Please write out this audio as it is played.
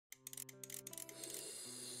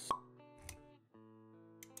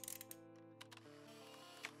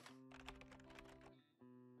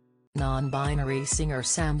non-binary singer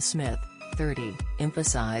Sam Smith, 30,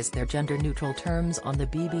 emphasized their gender-neutral terms on the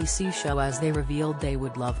BBC show as they revealed they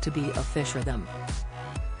would love to be a fisherthem.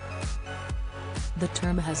 The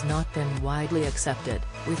term has not been widely accepted,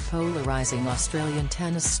 with polarizing Australian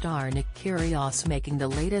tennis star Nick Kyrgios making the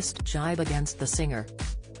latest jibe against the singer.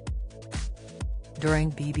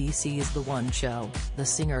 During BBC's The One Show, the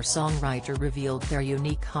singer-songwriter revealed their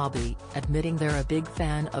unique hobby, admitting they're a big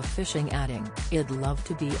fan of fishing, adding, "I'd love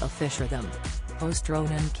to be a fisherthem." Host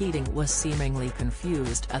Ronan Keating was seemingly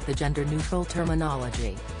confused at the gender-neutral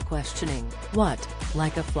terminology, questioning, "What,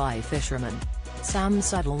 like a fly fisherman?" Sam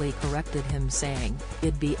subtly corrected him, saying,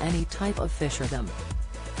 "It'd be any type of fisherthem.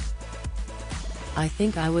 I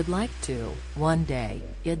think I would like to, one day,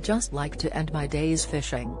 I'd just like to end my days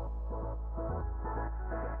fishing.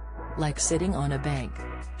 Like sitting on a bank."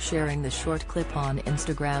 Sharing the short clip on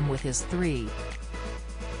Instagram with his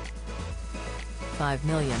 3.5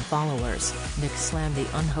 million followers, Nick slammed the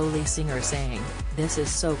unholy singer, saying, "This is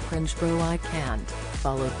so cringe bro, I can't,"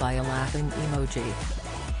 followed by a laughing emoji.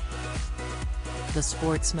 The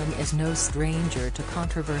sportsman is no stranger to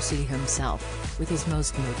controversy himself, with his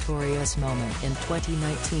most notorious moment in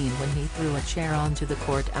 2019 when he threw a chair onto the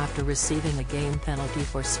court after receiving a game penalty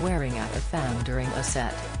for swearing at a fan during a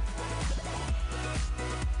set.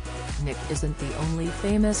 Nick isn't the only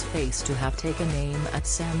famous face to have taken aim at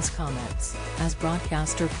Sam's comments, as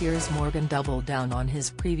broadcaster Piers Morgan doubled down on his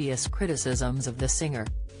previous criticisms of the singer.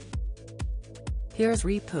 Piers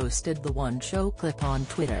reposted the One Show clip on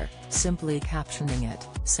Twitter, simply captioning it,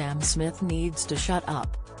 "Sam Smith needs to shut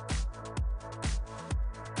up."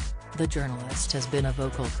 The journalist has been a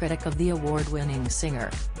vocal critic of the award-winning singer,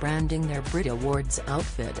 branding their Brit Awards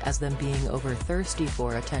outfit as them being over thirsty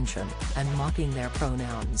for attention, and mocking their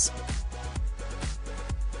pronouns.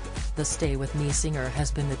 The Stay With Me singer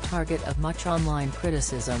has been the target of much online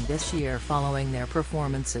criticism this year following their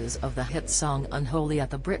performances of the hit song Unholy at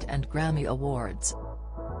the Brit and Grammy Awards.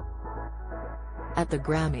 At the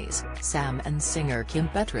Grammys, Sam and singer Kim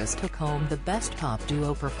Petras took home the Best Pop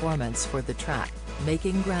Duo performance for the track,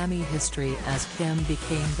 making Grammy history as Kim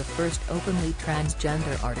became the first openly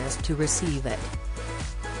transgender artist to receive it.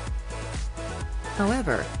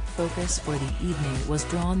 However, focus for the evening was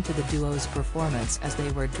drawn to the duo's performance as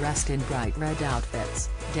they were dressed in bright red outfits,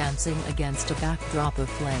 dancing against a backdrop of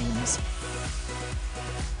flames.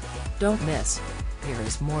 Don't miss.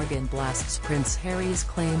 Piers Morgan blasts Prince Harry's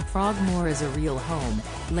claim Frogmore is a real home.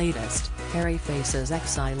 Latest, Harry faces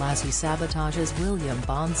exile as he sabotages William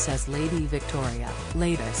Bond, says Lady Victoria.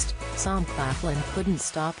 Latest, Sam Claflin couldn't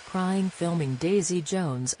stop crying filming Daisy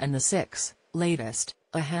Jones and the Six. Latest,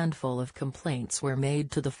 a handful of complaints were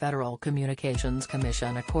made to the Federal Communications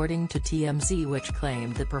Commission according to TMZ, which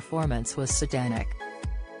claimed the performance was satanic.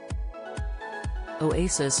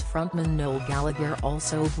 Oasis frontman Noel Gallagher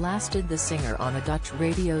also blasted the singer on a Dutch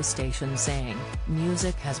radio station, saying,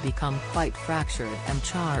 "Music has become quite fractured and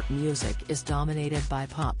chart music is dominated by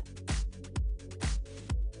pop.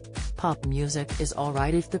 Pop music is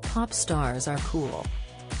alright if the pop stars are cool.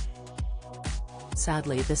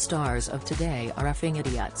 Sadly, the stars of today are effing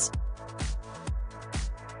idiots."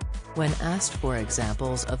 When asked for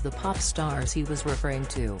examples of the pop stars he was referring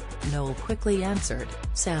to, Noel quickly answered,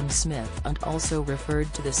 "Sam Smith," and also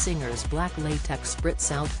referred to the singer's black latex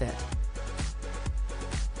Brits outfit.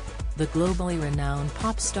 The globally renowned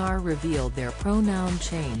pop star revealed their pronoun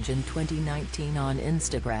change in 2019 on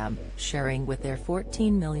Instagram, sharing with their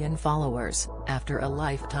 14 million followers, "After a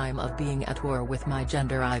lifetime of being at war with my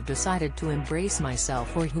gender, I've decided to embrace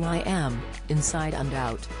myself for who I am, inside and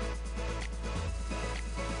out."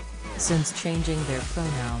 Since changing their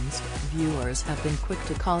pronouns, viewers have been quick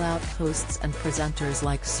to call out hosts and presenters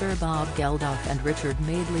like Sir Bob Geldof and Richard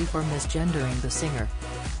Madeley for misgendering the singer.